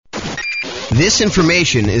This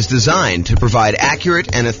information is designed to provide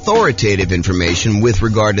accurate and authoritative information with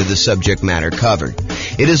regard to the subject matter covered.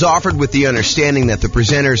 It is offered with the understanding that the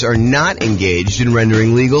presenters are not engaged in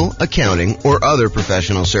rendering legal, accounting, or other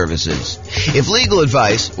professional services. If legal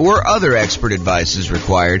advice or other expert advice is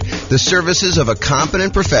required, the services of a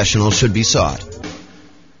competent professional should be sought.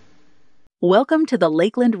 Welcome to the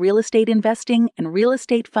Lakeland Real Estate Investing and Real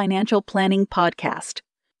Estate Financial Planning Podcast.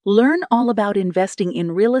 Learn all about investing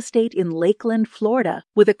in real estate in Lakeland, Florida,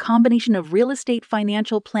 with a combination of real estate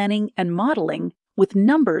financial planning and modeling with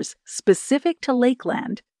numbers specific to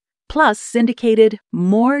Lakeland, plus syndicated,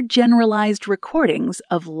 more generalized recordings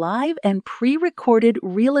of live and pre-recorded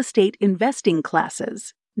real estate investing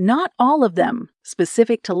classes, not all of them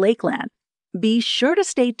specific to Lakeland. Be sure to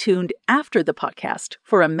stay tuned after the podcast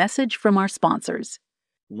for a message from our sponsors.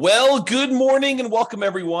 Well, good morning and welcome,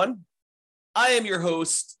 everyone. I am your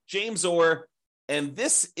host, James Orr, and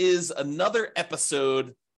this is another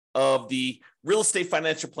episode of the Real Estate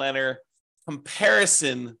Financial Planner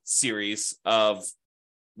comparison series of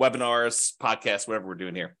webinars, podcasts, whatever we're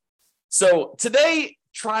doing here. So today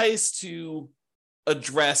tries to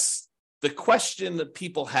address the question that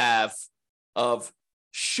people have of,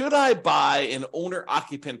 should I buy an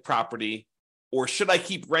owner-occupant property or should I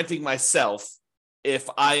keep renting myself if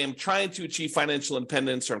I am trying to achieve financial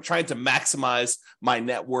independence or I'm trying to maximize my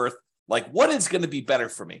net worth? Like, what is going to be better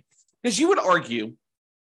for me? Because you would argue,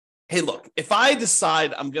 hey, look, if I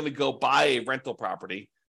decide I'm going to go buy a rental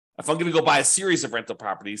property, if I'm going to go buy a series of rental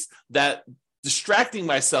properties, that distracting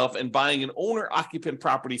myself and buying an owner-occupant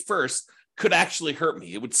property first could actually hurt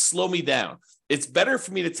me. It would slow me down. It's better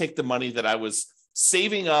for me to take the money that I was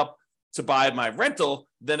saving up to buy my rental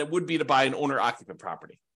than it would be to buy an owner-occupant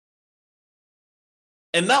property.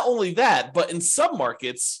 And not only that, but in some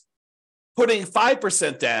markets, putting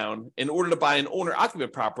 5% down in order to buy an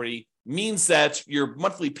owner-occupant property means that your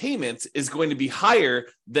monthly payment is going to be higher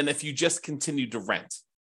than if you just continued to rent,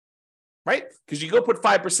 right? Because you go put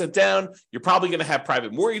 5% down, you're probably going to have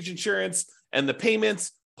private mortgage insurance, and the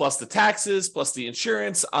payments plus the taxes plus the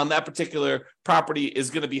insurance on that particular property is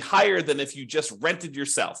going to be higher than if you just rented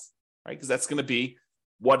yourself, right? Because that's going to be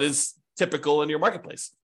what is typical in your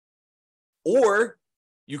marketplace. Or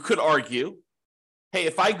you could argue, hey,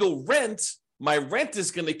 if I go rent, my rent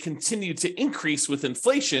is going to continue to increase with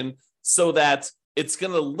inflation so that it's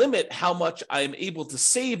going to limit how much I am able to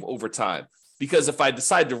save over time. Because if I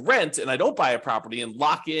decide to rent and I don't buy a property and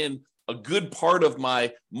lock in a good part of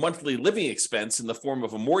my monthly living expense in the form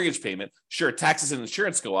of a mortgage payment, sure, taxes and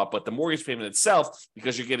insurance go up, but the mortgage payment itself,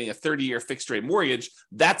 because you're getting a 30-year fixed rate mortgage,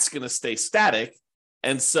 that's going to stay static.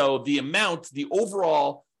 And so the amount, the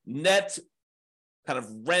overall net kind of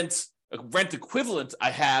rent equivalent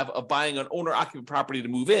I have of buying an owner-occupant property to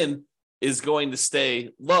move in is going to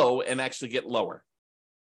stay low and actually get lower.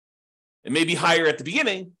 It may be higher at the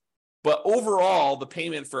beginning, but overall, the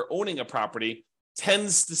payment for owning a property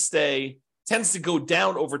tends to go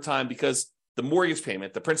down over time because the mortgage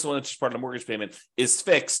payment, the principal and interest part of the mortgage payment, is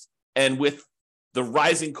fixed. And with the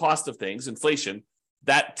rising cost of things, inflation,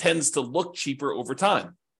 that tends to look cheaper over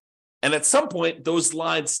time. And at some point, those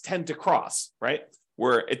lines tend to cross, right?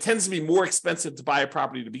 Where it tends to be more expensive to buy a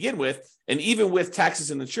property to begin with. And even with taxes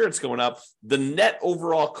and insurance going up, the net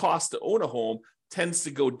overall cost to own a home tends to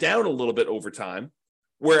go down a little bit over time.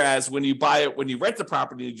 Whereas when you rent the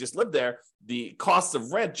property and you just live there, the cost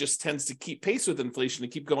of rent just tends to keep pace with inflation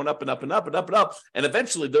and keep going up and up and up and up and up. And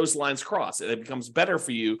eventually those lines cross and it becomes better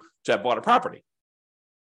for you to have bought a property.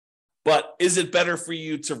 But is it better for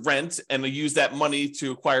you to rent and to use that money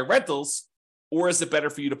to acquire rentals? Or is it better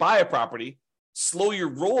for you to buy a property, slow your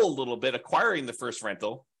roll a little bit, acquiring the first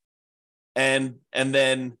rental, and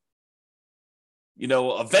then,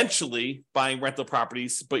 eventually buying rental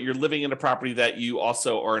properties, but you're living in a property that you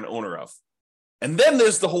also are an owner of? And then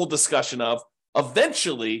there's the whole discussion of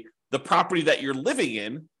eventually the property that you're living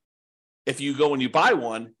in, if you go and you buy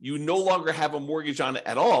one, you no longer have a mortgage on it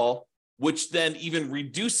at all, which then even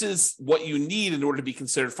reduces what you need in order to be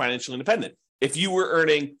considered financially independent. If you were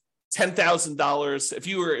earning $10,000, if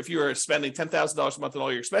you were spending $10,000 a month on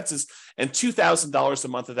all your expenses and $2,000 a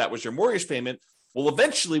month of that was your mortgage payment, well,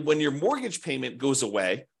 eventually when your mortgage payment goes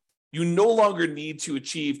away, you no longer need to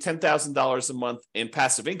achieve $10,000 a month in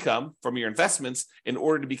passive income from your investments in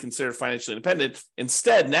order to be considered financially independent.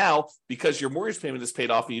 Instead, now, because your mortgage payment is paid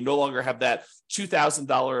off and you no longer have that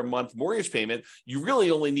 $2,000 a month mortgage payment, you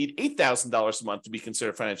really only need $8,000 a month to be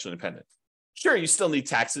considered financially independent. Sure, you still need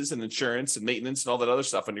taxes and insurance and maintenance and all that other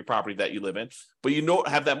stuff on your property that you live in, but you don't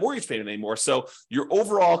have that mortgage payment anymore. So your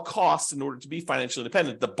overall cost in order to be financially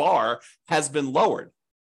independent, the bar has been lowered.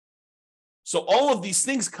 So all of these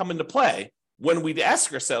things come into play. when we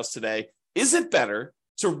ask ourselves today, is it better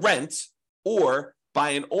to rent or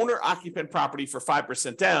buy an owner-occupant property for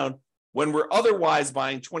 5% down when we're otherwise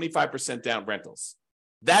buying 25% down rentals?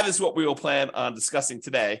 That is what we will plan on discussing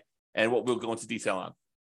today and what we'll go into detail on.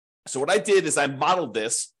 So what I did is I modeled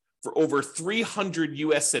this for over 300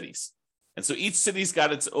 US cities. And so each city's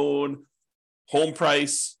got its own home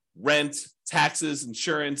price, rent, taxes,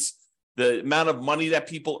 insurance. The amount of money that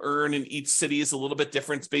people earn in each city is a little bit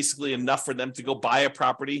different. It's basically enough for them to go buy a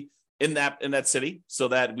property in that city, so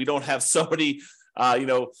that we don't have somebody, I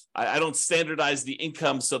don't standardize the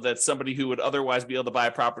income so that somebody who would otherwise be able to buy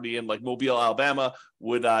a property in like Mobile, Alabama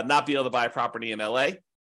would not be able to buy a property in LA.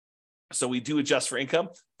 So we do adjust for income.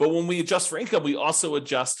 But when we adjust for income, we also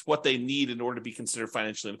adjust what they need in order to be considered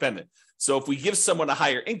financially independent. So if we give someone a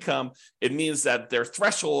higher income, it means that their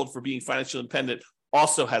threshold for being financially independent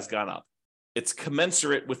also has gone up. It's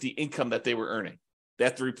commensurate with the income that they were earning. They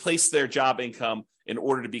have to replace their job income in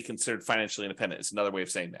order to be considered financially independent. It's another way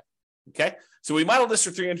of saying that. Okay. So we modeled this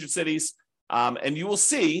for 300 cities, and you will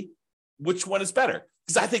see which one is better.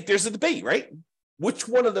 Because I think there's a debate, right? Which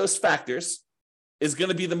one of those factors is going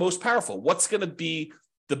to be the most powerful? What's going to be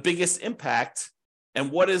the biggest impact,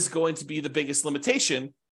 and what is going to be the biggest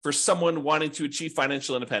limitation for someone wanting to achieve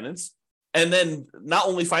financial independence? And then not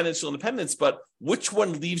only financial independence, but which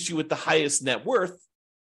one leaves you with the highest net worth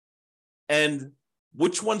and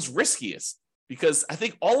which one's riskiest? Because I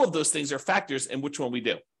think all of those things are factors in which one we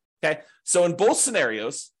do. Okay. So in both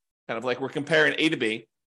scenarios, kind of like we're comparing A to B,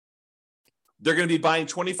 they're going to be buying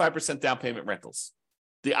 25% down payment rentals.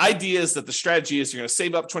 The idea is that the strategy is you're going to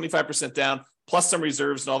save up 25% down plus some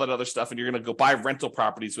reserves and all that other stuff, and you're going to go buy rental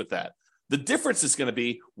properties with that. The difference is going to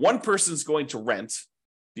be one person's going to rent,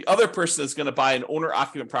 the other person is going to buy an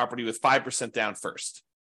owner-occupant property with 5% down first.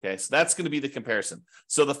 Okay, so that's going to be the comparison.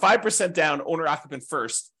 So the 5% down owner-occupant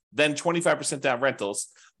first, then 25% down rentals,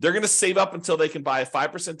 they're going to save up until they can buy a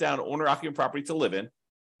 5% down owner-occupant property to live in.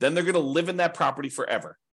 Then they're going to live in that property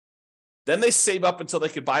forever. Then they save up until they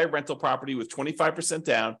could buy a rental property with 25%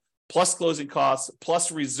 down, plus closing costs,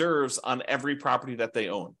 plus reserves on every property that they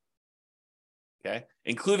own, okay,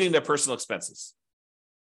 including their personal expenses.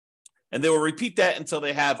 And they will repeat that until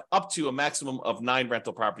they have up to a maximum of 9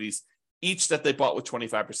 rental properties, each that they bought with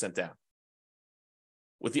 25% down.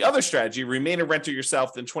 With the other strategy, remain a renter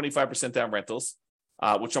yourself, then 25% down rentals,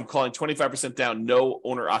 which I'm calling 25% down, no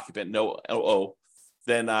owner-occupant, no OO.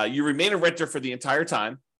 Then you remain a renter for the entire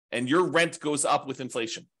time, and your rent goes up with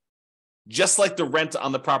inflation, just like the rent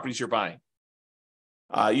on the properties you're buying.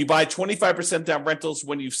 You buy 25% down rentals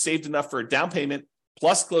when you've saved enough for a down payment,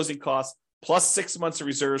 plus closing costs, plus 6 months of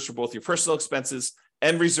reserves for both your personal expenses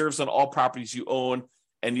and reserves on all properties you own.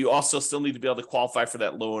 And you also still need to be able to qualify for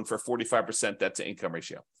that loan for 45% debt to income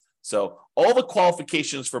ratio. So all the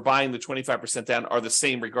qualifications for buying the 25% down are the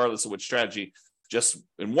same regardless of which strategy. Just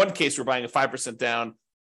in one case, we're buying a 5% down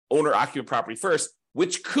owner-occupant property first,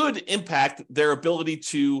 which could impact their ability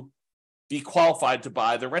to be qualified to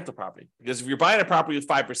buy the rental property. Because if you're buying a property with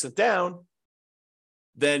 5% down,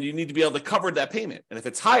 then you need to be able to cover that payment. And if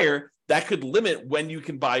it's higher, that could limit when you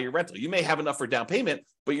can buy your rental. You may have enough for down payment,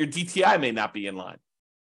 but your DTI may not be in line.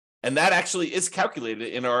 And that actually is calculated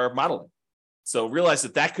in our modeling. So realize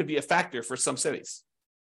that that could be a factor for some cities.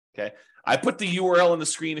 Okay. I put the URL on the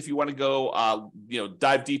screen if you want to go,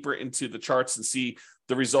 dive deeper into the charts and see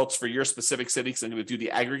the results for your specific city, because I'm going to do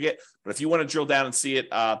the aggregate. But if you want to drill down and see it,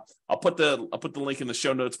 I'll put the link in the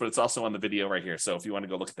show notes, but it's also on the video right here. So if you want to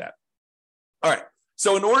go look at that. All right.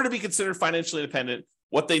 So in order to be considered financially independent,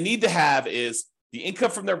 what they need to have is the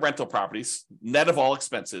income from their rental properties, net of all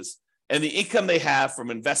expenses, and the income they have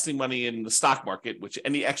from investing money in the stock market, which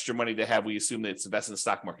any extra money they have, we assume that it's invested in the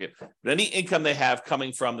stock market. But any income they have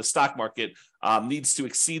coming from the stock market needs to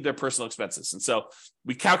exceed their personal expenses. And so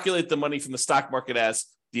we calculate the money from the stock market as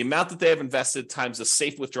the amount that they have invested times the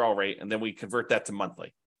safe withdrawal rate, and then we convert that to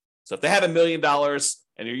monthly. So if they had $1 million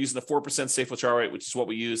and you're using the 4% safe withdrawal rate, which is what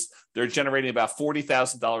we use, they're generating about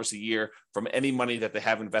 $40,000 a year from any money that they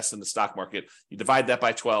have invested in the stock market. You divide that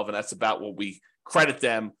by 12, and that's about what we credit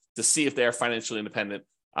them to see if they are financially independent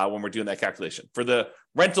when we're doing that calculation. For the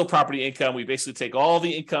rental property income, we basically take all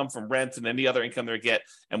the income from rent and any other income they get,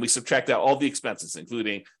 and we subtract out all the expenses,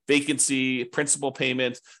 including vacancy, principal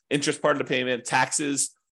payment, interest part of the payment,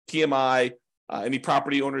 taxes, PMI, any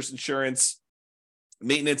property owner's insurance,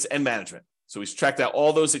 maintenance, and management. So we subtract out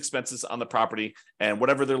all those expenses on the property, and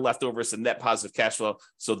whatever they're left over is a net positive cash flow.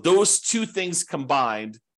 So those two things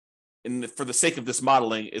combined, for the sake of this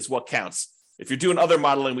modeling, is what counts. If you're doing other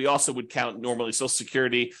modeling, we also would count normally Social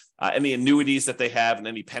Security, any annuities that they have, and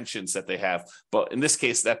any pensions that they have. But in this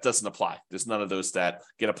case, that doesn't apply. There's none of those that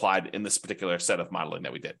get applied in this particular set of modeling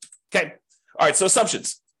that we did. Okay. All right. So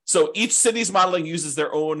assumptions. So each city's modeling uses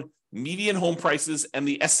their own median home prices and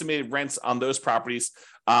the estimated rents on those properties.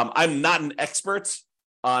 I'm not an expert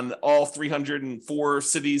on all 304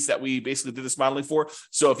 cities that we basically did this modeling for.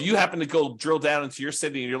 So if you happen to go drill down into your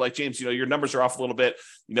city and you're like, James, your numbers are off a little bit,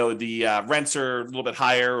 the rents are a little bit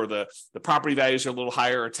higher, or the property values are a little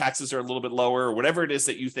higher, or taxes are a little bit lower, or whatever it is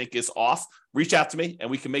that you think is off, reach out to me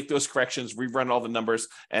and we can make those corrections, rerun all the numbers,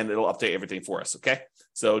 and it'll update everything for us. Okay.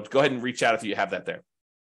 So go ahead and reach out if you have that there.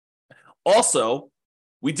 Also,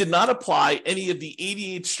 we did not apply any of the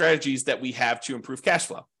 88 strategies that we have to improve cash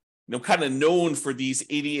flow. Kind of known for these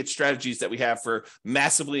 88 strategies that we have for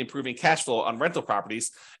massively improving cash flow on rental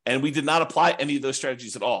properties. And we did not apply any of those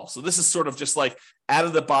strategies at all. So this is sort of just like out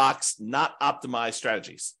of the box, not optimized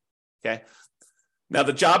strategies. Okay. Now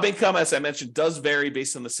the job income, as I mentioned, does vary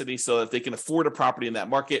based on the city so that they can afford a property in that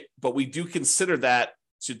market. But we do consider that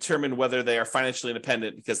to determine whether they are financially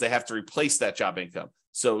independent, because they have to replace that job income.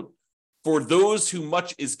 So for those who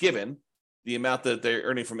much is given, the amount that they're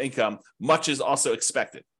earning from income, much is also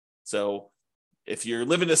expected. So if you're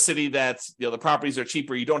living in a city that the properties are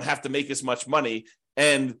cheaper, you don't have to make as much money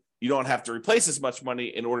and you don't have to replace as much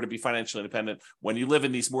money in order to be financially independent. When you live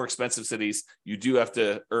in these more expensive cities, you do have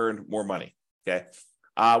to earn more money. Okay.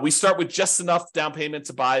 We start with just enough down payment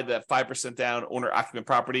to buy the 5% down owner-occupant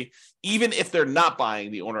property. Even if they're not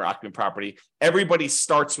buying the owner-occupant property, everybody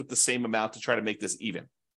starts with the same amount to try to make this even.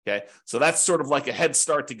 Okay. So that's sort of like a head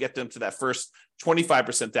start to get them to that first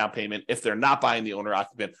 25% down payment if they're not buying the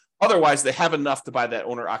owner-occupant. Otherwise, they have enough to buy that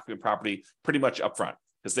owner-occupant property pretty much upfront,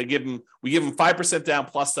 because we give them 5% down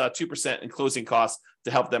plus 2% in closing costs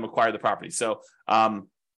to help them acquire the property. So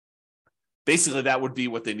basically, that would be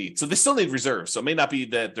what they need. So they still need reserves. So it may not be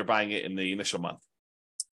that they're buying it in the initial month.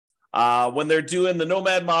 When they're doing the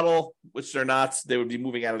nomad model, which they're not, they would be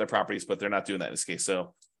moving out of their properties, but they're not doing that in this case.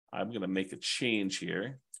 So I'm going to make a change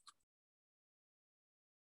here.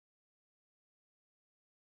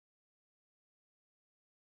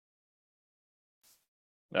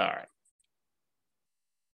 All right.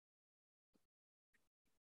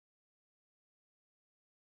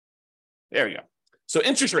 There we go. So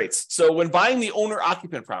interest rates. So when buying the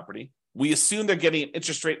owner-occupant property, we assume they're getting an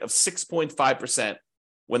interest rate of 6.5%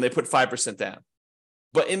 when they put 5% down.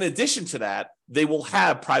 But in addition to that, they will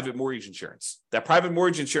have private mortgage insurance. That private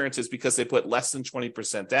mortgage insurance is because they put less than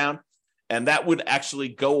 20% down, and that would actually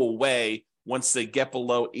go away once they get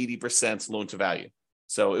below 80% loan to value.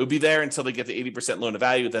 So it would be there until they get to 80% loan to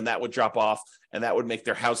value, then that would drop off, and that would make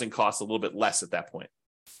their housing costs a little bit less at that point.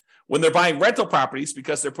 When they're buying rental properties,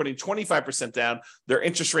 because they're putting 25% down, their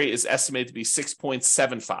interest rate is estimated to be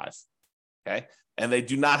 6.75. Okay. And they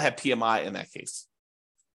do not have PMI in that case.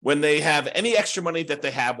 When they have any extra money that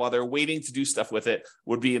they have while they're waiting to do stuff with it,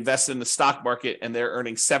 would be invested in the stock market, and they're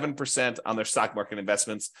earning 7% on their stock market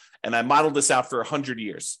investments. And I modeled this out for 100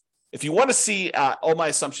 years. If you want to see all my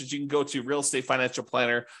assumptions, you can go to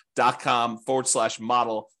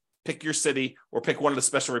realestatefinancialplanner.com/model, pick your city or pick one of the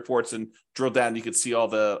special reports and drill down. You can see all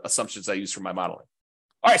the assumptions I use for my modeling.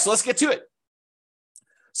 All right, so let's get to it.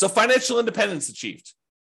 So financial independence achieved.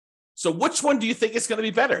 So which one do you think is going to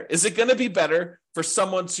be better? Is it going to be better for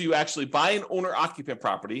someone to actually buy an owner-occupant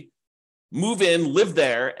property, move in, live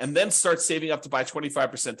there, and then start saving up to buy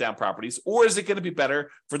 25% down properties? Or is it going to be better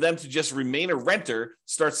for them to just remain a renter,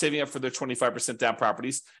 start saving up for their 25% down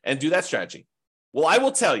properties, and do that strategy? Well, I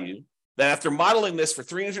will tell you that after modeling this for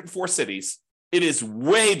 304 cities, it is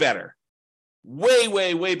way better,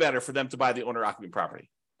 way better for them to buy the owner-occupant property.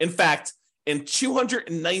 In fact, in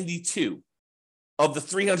 292 of the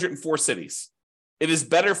 304 cities, it is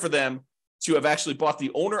better for them to have actually bought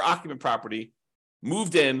the owner-occupant property,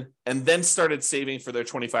 moved in, and then started saving for their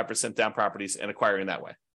 25% down properties and acquiring that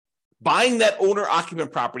way. Buying that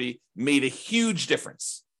owner-occupant property made a huge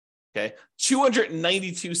difference. Okay,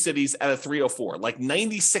 292 cities out of 304, like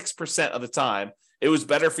 96% of the time, it was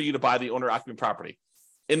better for you to buy the owner-occupant property.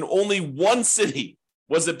 In only one city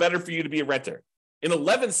was it better for you to be a renter. In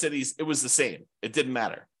 11 cities, it was the same. It didn't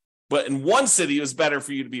matter. But in one city, it was better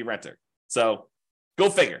for you to be a renter. So go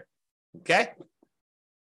figure. Okay.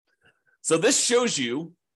 So this shows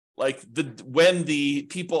you like when the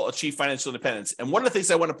people achieve financial independence. And one of the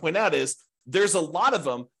things I want to point out is there's a lot of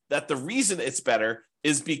them that the reason it's better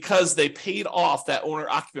is because they paid off that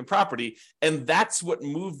owner-occupant property, and that's what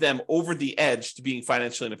moved them over the edge to being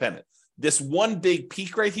financially independent. This one big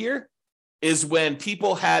peak right here is when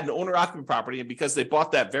people had an owner-occupant property, and because they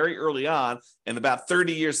bought that very early on, and about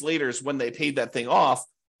 30 years later is when they paid that thing off,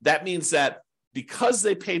 that means that because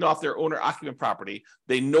they paid off their owner-occupant property,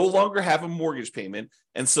 they no longer have a mortgage payment,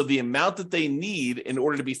 and so the amount that they need in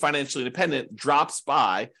order to be financially independent drops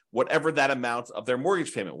by whatever that amount of their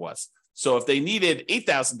mortgage payment was. So if they needed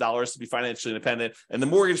 $8,000 to be financially independent and the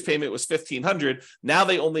mortgage payment was $1,500, now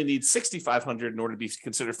they only need $6,500 in order to be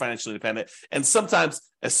considered financially independent. And sometimes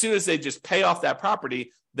as soon as they just pay off that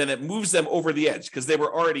property, then it moves them over the edge because they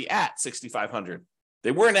were already at $6,500.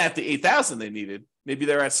 They weren't at the $8,000 they needed. Maybe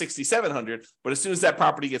they're at $6,700, but as soon as that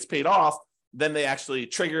property gets paid off, then they actually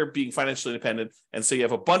trigger being financially independent. And so you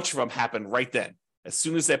have a bunch of them happen right then, as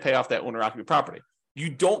soon as they pay off that owner-occupant property. You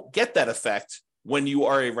don't get that effect when you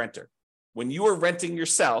are a renter. When you are renting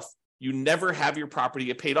yourself, you never have your property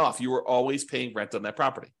get paid off. You are always paying rent on that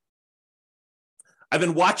property. I've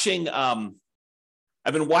been watching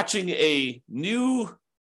a new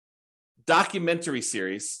documentary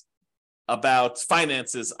series about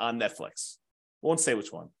finances on Netflix. I won't say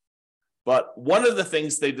which one, but one of the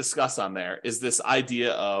things they discuss on there is this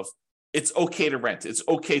idea of it's okay to rent. It's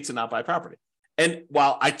okay to not buy property. And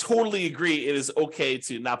while I totally agree it is okay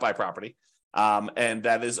to not buy property, and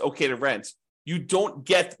that is okay to rent, you don't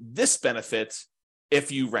get this benefit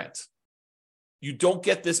if you rent. You don't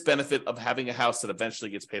get this benefit of having a house that eventually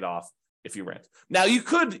gets paid off if you rent. Now, you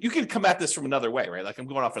could come at this from another way, right? Like I'm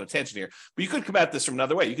going off on a tangent here, but you could come at this from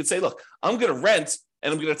another way. You could say, look, I'm going to rent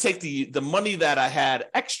and I'm going to take the money that I had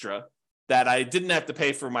extra that I didn't have to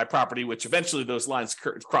pay for my property, which eventually those lines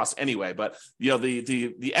cross anyway. But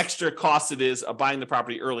the extra cost it is of buying the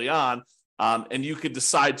property early on, and you could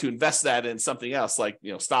decide to invest that in something else like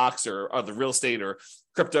stocks or other real estate or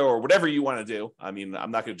crypto or whatever you want to do. I mean,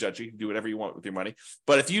 I'm not going to judge you. You can do whatever you want with your money.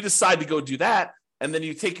 But if you decide to go do that, and then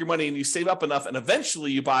you take your money and you save up enough, and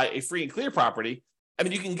eventually you buy a free and clear property, I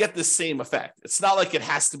mean, you can get the same effect. It's not like it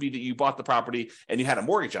has to be that you bought the property and you had a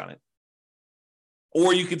mortgage on it.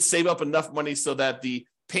 Or you could save up enough money so that the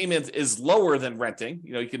payment is lower than renting.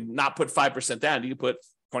 You can not put 5% down. You can put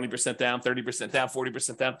 20% down, 30% down,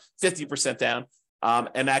 40% down, 50% down,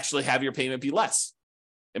 and actually have your payment be less.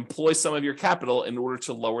 Employ some of your capital in order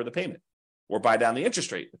to lower the payment or buy down the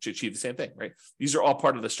interest rate to achieve the same thing, right? These are all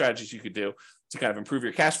part of the strategies you could do to kind of improve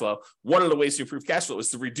your cash flow. One of the ways to improve cash flow is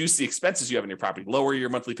to reduce the expenses you have in your property, lower your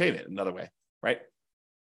monthly payment, another way, right?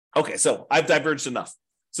 Okay, so I've diverged enough.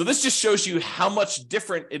 So this just shows you how much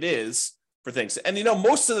different it is for things. And,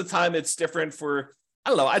 most of the time it's different for,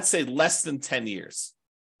 I'd say less than 10 years,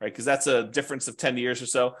 right? Because that's a difference of 10 years or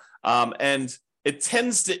so. And it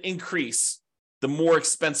tends to increase the more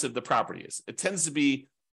expensive the property is. It tends to be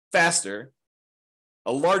faster,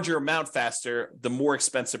 a larger amount faster, the more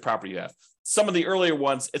expensive property you have. Some of the earlier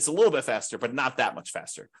ones, it's a little bit faster, but not that much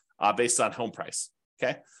faster based on home price,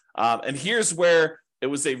 okay? And here's where it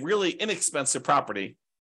was a really inexpensive property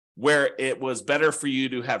where it was better for you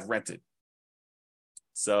to have rented.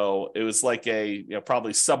 So it was like a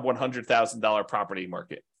probably sub $100,000 property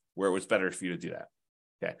market where it was better for you to do that.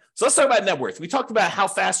 Okay, so let's talk about net worth. We talked about how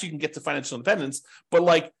fast you can get to financial independence,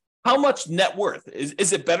 but how much net worth?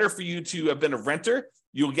 Is it better for you to have been a renter?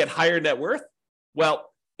 You'll get higher net worth?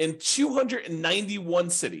 Well, in 291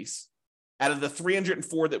 cities out of the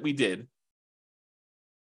 304 that we did,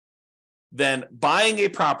 then buying a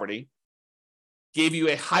property gave you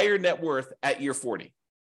a higher net worth at year 40.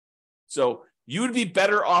 So you would be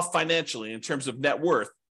better off financially in terms of net worth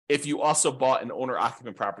if you also bought an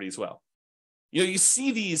owner-occupant property as well. You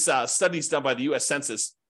see these studies done by the U.S.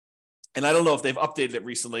 Census, and I don't know if they've updated it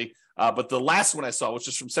recently, but the last one I saw, which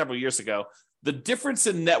is from several years ago, the difference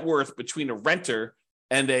in net worth between a renter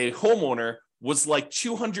and a homeowner was like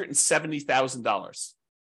 $270,000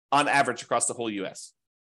 on average across the whole U.S.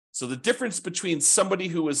 So the difference between somebody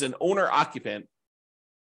who is an owner-occupant,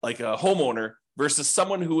 like a homeowner, versus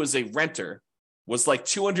someone who is a renter was like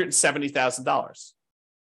 $270,000.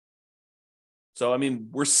 So,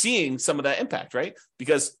 we're seeing some of that impact, right?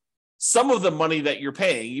 Because some of the money that you're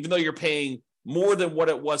paying, even though you're paying more than what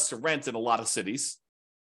it was to rent in a lot of cities,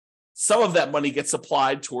 some of that money gets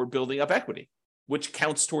applied toward building up equity, which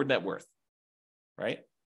counts toward net worth, right?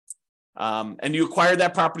 And you acquired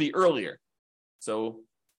that property earlier. So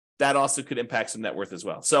that also could impact some net worth as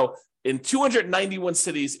well. So in 291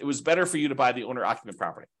 cities, it was better for you to buy the owner-occupant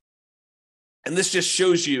property. And this just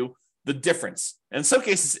shows you the difference. And in some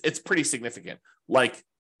cases, it's pretty significant, like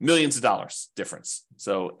millions of dollars difference.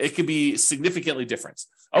 So it could be significantly different.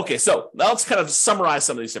 Okay, so now let's kind of summarize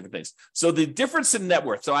some of these different things. So the difference in net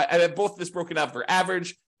worth. So I have both this broken out for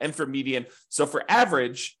average and for median. So for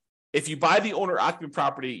average, if you buy the owner-occupant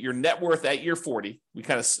property, your net worth at year 40, we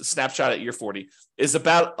kind of snapshot at year 40, is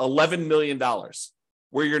about $11 million,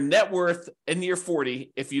 where your net worth in year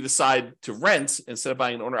 40, if you decide to rent instead of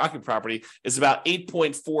buying an owner-occupant property, is about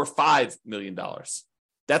 $8.45 million.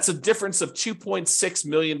 That's a difference of $2.6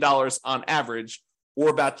 million on average, or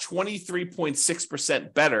about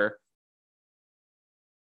 23.6% better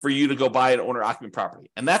for you to go buy an owner-occupant property.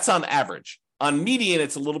 And that's on average. On median,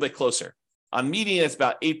 it's a little bit closer. On median, it's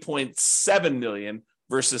about 8.7 million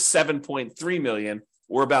versus 7.3 million,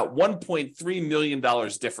 or about $1.3 million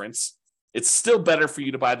difference. It's still better for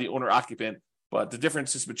you to buy the owner-occupant, but the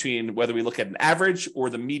difference is between whether we look at an average or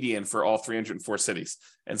the median for all 304 cities.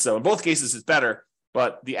 And so in both cases, it's better,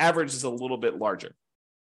 but the average is a little bit larger.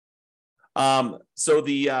 So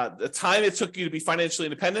the time it took you to be financially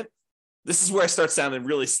independent, this is where I start sounding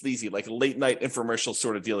really sleazy, like a late night infomercial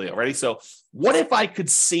sort of dealio. Ready? So what if I could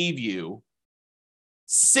save you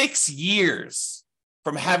 6 years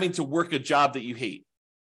from having to work a job that you hate?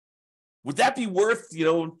 Would that be worth,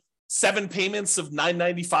 7 payments of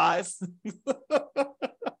 $995?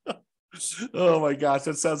 Oh my gosh,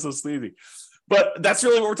 that sounds so sleazy. But that's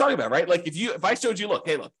really what we're talking about, right? Like if I showed you, look,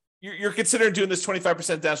 you're considering doing this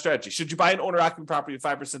 25% down strategy. Should you buy an owner-occupant property at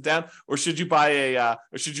 5% down, or should you buy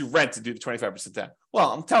or should you rent to do the 25% down?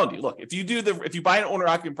 Well, I'm telling you, look, if you buy an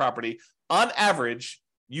owner-occupant property, on average,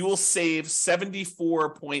 you will save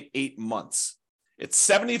 74.8 months. It's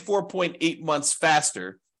 74.8 months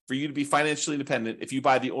faster for you to be financially independent if you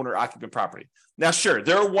buy the owner-occupant property. Now, sure,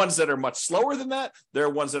 there are ones that are much slower than that. There are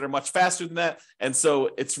ones that are much faster than that. And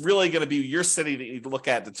so it's really going to be your city that you need to look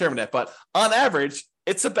at and determine that. But on average,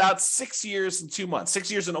 it's about 6 years and 2 months,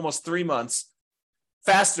 6 years and almost 3 months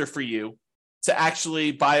faster for you to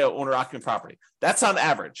actually buy an owner-occupant property. That's on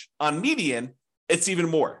average. On median, it's even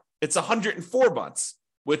more. It's 104 months,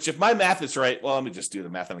 which if my math is right, well, let me just do the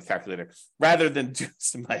math on the calculator rather than do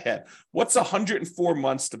this in my head. What's 104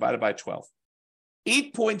 months divided by 12?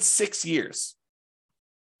 8.6 years.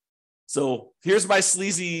 So here's my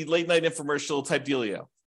sleazy late night infomercial type dealio.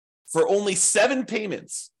 For only 7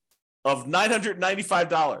 payments of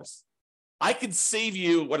 $995, I could save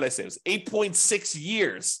you, what did I say? It was 8.6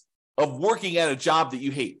 years of working at a job that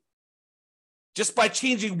you hate, just by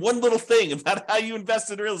changing one little thing about how you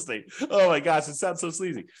invest in real estate. Oh my gosh, it sounds so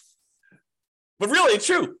sleazy. But really, it's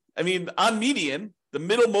true. I mean, on median, the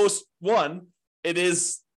middlemost one, it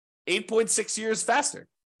is 8.6 years faster.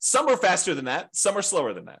 Some are faster than that. Some are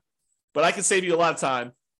slower than that. But I can save you a lot of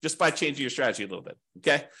time just by changing your strategy a little bit,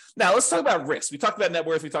 okay? Now, let's talk about risk. We talked about net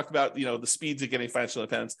worth. We talked about, the speeds of getting financial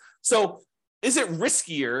independence. So is it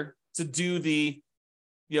riskier to do the,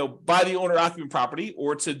 buy the owner-occupant property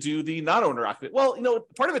or to do the non-owner-occupant? Well,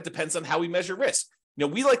 part of it depends on how we measure risk.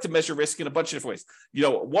 We like to measure risk in a bunch of different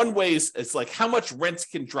ways. One way is it's like how much rent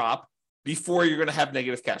can drop before you're going to have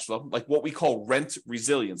negative cash flow, like what we call rent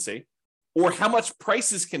resiliency, or how much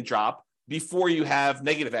prices can drop before you have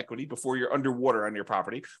negative equity, before you're underwater on your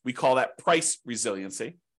property. We call that price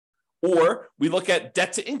resiliency. Or we look at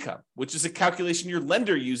debt to income, which is a calculation your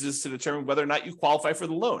lender uses to determine whether or not you qualify for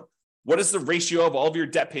the loan. What is the ratio of all of your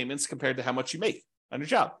debt payments compared to how much you make on your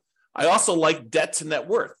job? I also like debt to net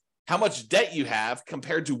worth, how much debt you have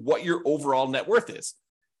compared to what your overall net worth is.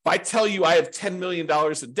 If I tell you I have $10 million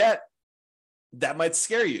in debt, that might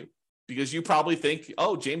scare you because you probably think,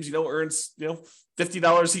 oh, James, earns,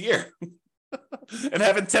 $50 a year. And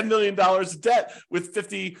having $10 million in debt with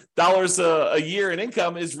 $50 a year in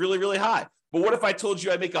income is really, really high. But what if I told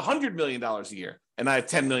you I make $100 million a year and I have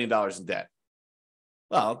 $10 million in debt?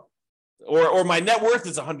 Well, or my net worth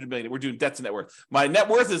is $100 million. We're doing debt to net worth. My net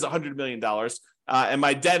worth is $100 million and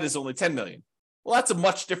my debt is only $10 million. Well, that's a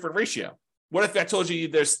much different ratio. What if I told you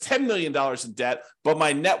there's $10 million in debt, but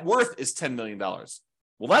my net worth is $10 million?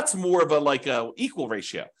 Well, that's more of a equal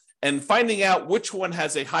ratio. And finding out which one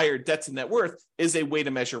has a higher debt to net worth is a way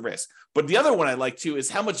to measure risk. But the other one I like too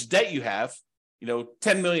is how much debt you have,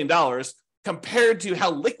 $10 million compared to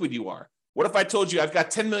how liquid you are. What if I told you I've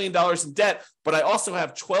got $10 million in debt, but I also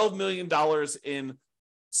have $12 million in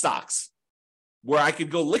stocks where I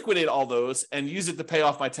could go liquidate all those and use it to pay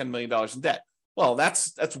off my $10 million in debt? Well,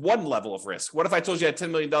 that's one level of risk. What if I told you I had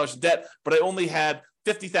 $10 million in debt, but I only had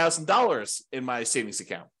 $50,000 in my savings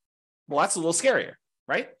account? Well, that's a little scarier,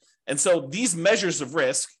 right? And so these measures of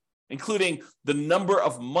risk, including the number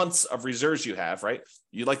of months of reserves you have, right?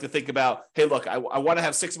 You like to think about, hey, look, I want to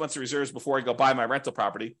have 6 months of reserves before I go buy my rental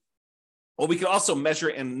property. Well, we can also measure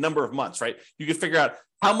in number of months, right? You can figure out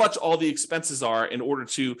how much all the expenses are in order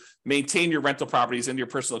to maintain your rental properties and your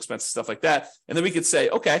personal expenses, stuff like that. And then we could say,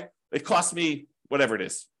 okay, it cost me whatever it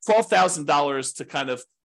is, $12,000 to kind of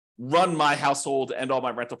run my household and all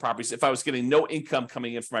my rental properties if I was getting no income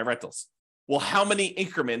coming in from my rentals? Well, how many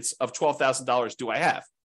increments of $12,000 do I have?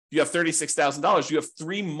 If you have $36,000, you have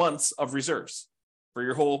 3 months of reserves for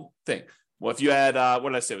your whole thing. Well, if you had, what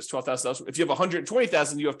did I say? It was $12,000. If you have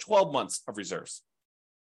 $120,000, you have 12 months of reserves.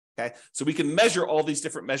 Okay. So we can measure all these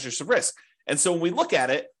different measures of risk. And so when we look at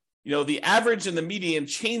it, the average and the median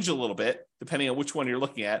change a little bit depending on which one you're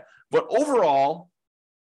looking at. But overall,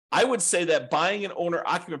 I would say that buying an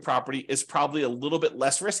owner-occupant property is probably a little bit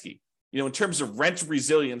less risky. In terms of rent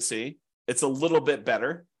resiliency, it's a little bit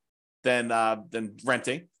better than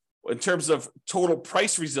renting. In terms of total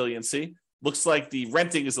price resiliency, looks like the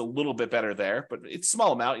renting is a little bit better there, but it's a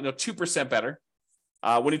small amount, 2% better.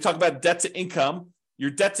 When you talk about debt to income, your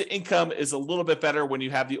debt to income is a little bit better when you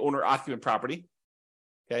have the owner-occupant property.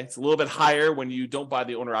 Okay, it's a little bit higher when you don't buy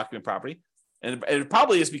the owner-occupant property. And it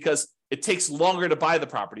probably is because it takes longer to buy the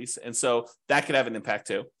properties. And so that could have an impact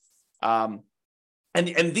too. And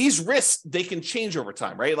these risks, they can change over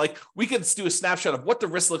time, right? Like we could do a snapshot of what the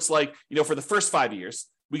risk looks like, for the first 5 years.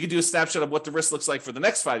 We could do a snapshot of what the risk looks like for the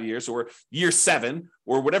next 5 years or year 7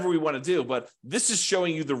 or whatever we want to do. But this is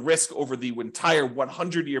showing you the risk over the entire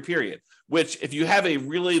 100-year period, which if you have a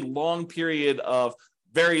really long period of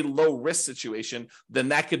very low risk situation, then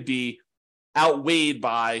that could be outweighed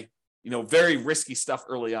by, very risky stuff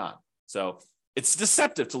early on. So it's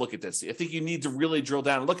deceptive to look at this. I think you need to really drill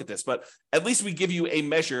down and look at this, but at least we give you a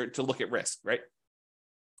measure to look at risk, right?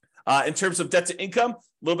 In terms of debt to income, a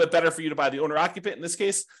little bit better for you to buy the owner-occupant in this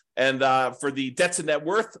case. And for the debt to net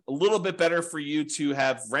worth, a little bit better for you to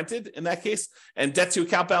have rented in that case. And debt to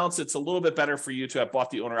account balance, it's a little bit better for you to have bought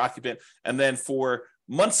the owner-occupant. And then for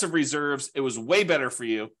months of reserves, it was way better for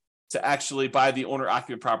you to actually buy the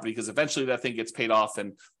owner-occupant property because eventually that thing gets paid off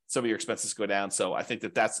and some of your expenses go down. So I think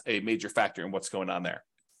that that's a major factor in what's going on there.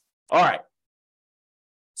 All right.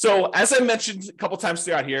 So as I mentioned a couple times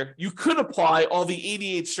throughout here, you could apply all the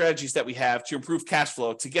 88 strategies that we have to improve cash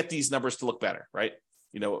flow to get these numbers to look better, right?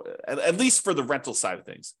 At least for the rental side of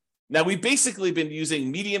things. Now, we've basically been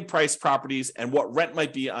using median price properties and what rent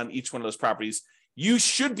might be on each one of those properties. You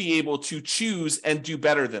should be able to choose and do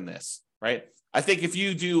better than this, right? I think if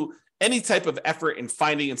you do any type of effort in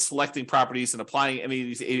finding and selecting properties and applying any of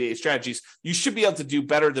these 88 strategies, you should be able to do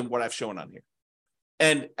better than what I've shown on here.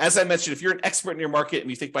 And as I mentioned, if you're an expert in your market and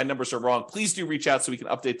you think my numbers are wrong, please do reach out so we can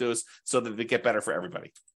update those so that they get better for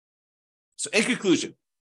everybody. So in conclusion,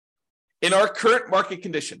 in our current market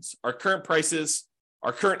conditions, our current prices,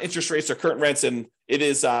 our current interest rates, our current rents, and it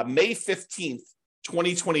is May 15th,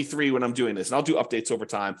 2023 when I'm doing this, and I'll do updates over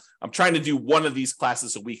time. I'm trying to do one of these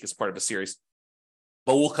classes a week as part of a series.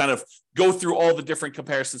 But we'll kind of go through all the different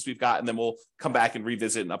comparisons we've got, and then we'll come back and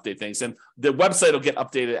revisit and update things. And the website will get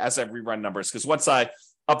updated as I rerun numbers, because once I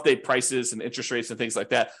update prices and interest rates and things like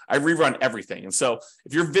that, I rerun everything. And so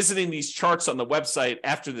if you're visiting these charts on the website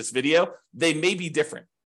after this video, they may be different.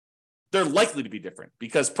 They're likely to be different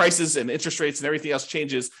because prices and interest rates and everything else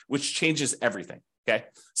changes, which changes everything. Okay.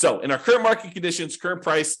 So in our current market conditions, current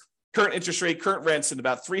price, current interest rate, current rents in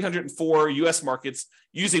about 304 US markets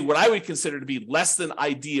using what I would consider to be less than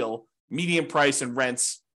ideal median price and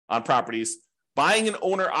rents on properties, buying an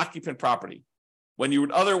owner-occupant property when you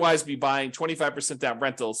would otherwise be buying 25% down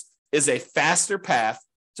rentals is a faster path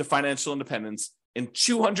to financial independence in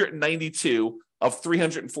 292 of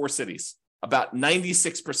 304 cities, about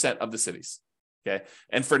 96% of the cities. Okay.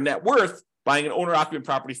 And for net worth, buying an owner-occupant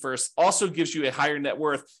property first also gives you a higher net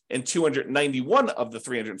worth in 291 of the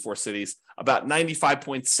 304 cities, about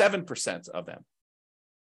 95.7% of them.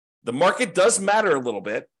 The market does matter a little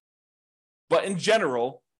bit, but in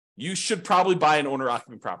general, you should probably buy an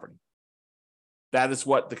owner-occupant property. That is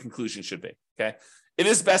what the conclusion should be, okay? It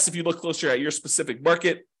is best if you look closer at your specific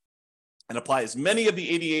market and apply as many of the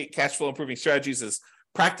 88 cash flow improving strategies as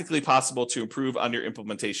practically possible to improve on your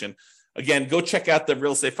implementation. Again, go check out the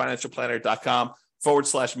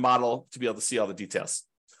realestatefinancialplanner.com/model to be able to see all the details.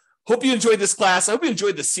 Hope you enjoyed this class. I hope you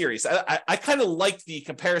enjoyed this series. I kind of like the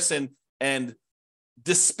comparison and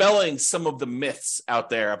dispelling some of the myths out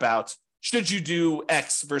there about should you do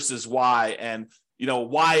X versus Y and,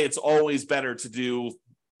 why it's always better to do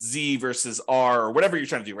Z versus R or whatever you're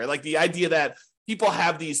trying to do, right? Like the idea that people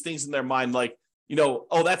have these things in their mind like,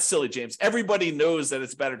 oh, that's silly, James. Everybody knows that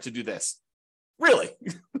it's better to do this. Really?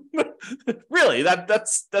 Really?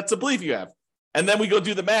 That's a belief you have. And then we go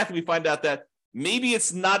do the math and we find out that maybe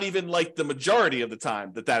it's not even like the majority of the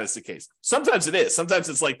time that is the case. Sometimes it is. Sometimes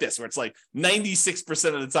it's like this, where it's like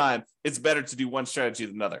 96% of the time, it's better to do one strategy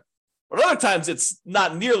than another. But other times it's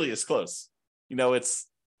not nearly as close. It's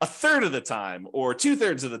a third of the time, or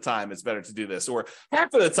 2/3 of the time it's better to do this, or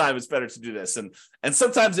half of the time it's better to do this. And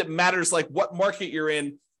sometimes it matters like what market you're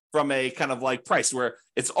in from a kind of like price, where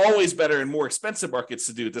it's always better in more expensive markets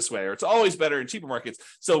to do it this way, or it's always better in cheaper markets.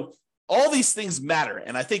 So all these things matter.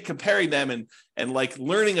 And I think comparing them and like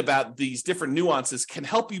learning about these different nuances can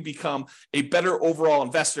help you become a better overall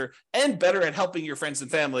investor and better at helping your friends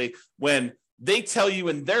and family when they tell you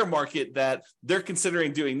in their market that they're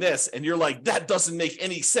considering doing this, and you're like, that doesn't make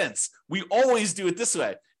any sense. We always do it this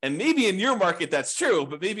way. And maybe in your market that's true,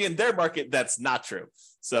 but maybe in their market that's not true.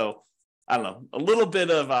 So I don't know, a little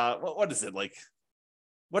bit of what is it like?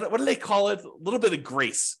 What do they call it? A little bit of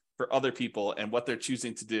grace for other people and what they're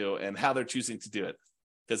choosing to do and how they're choosing to do it,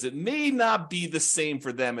 because it may not be the same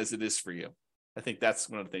for them as it is for you. I think that's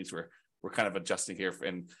one of the things we're kind of adjusting here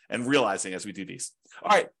and realizing as we do these.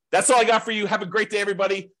 All right, that's all I got for you. Have a great day,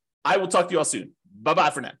 everybody. I will talk to you all soon.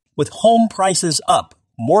 Bye-bye for now. With home prices up,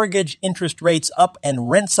 mortgage interest rates up, and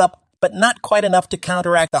rents up, but not quite enough to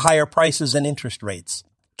counteract the higher prices and interest rates,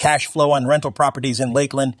 cash flow on rental properties in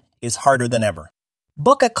Lakeland is harder than ever.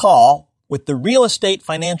 Book a call with the Real Estate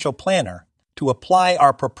Financial Planner to apply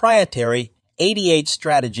our proprietary 88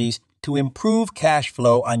 strategies to improve cash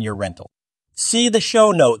flow on your rental. See the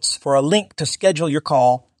show notes for a link to schedule your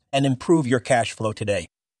call and improve your cash flow today.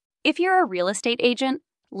 If you're a real estate agent,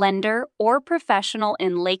 lender, or professional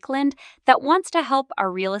in Lakeland that wants to help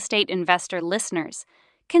our real estate investor listeners,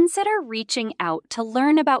 consider reaching out to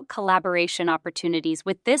learn about collaboration opportunities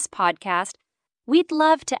with this podcast. We'd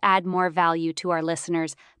love to add more value to our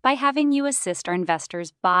listeners by having you assist our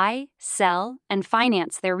investors buy, sell, and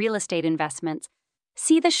finance their real estate investments.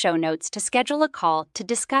 See the show notes to schedule a call to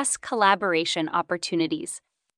discuss collaboration opportunities.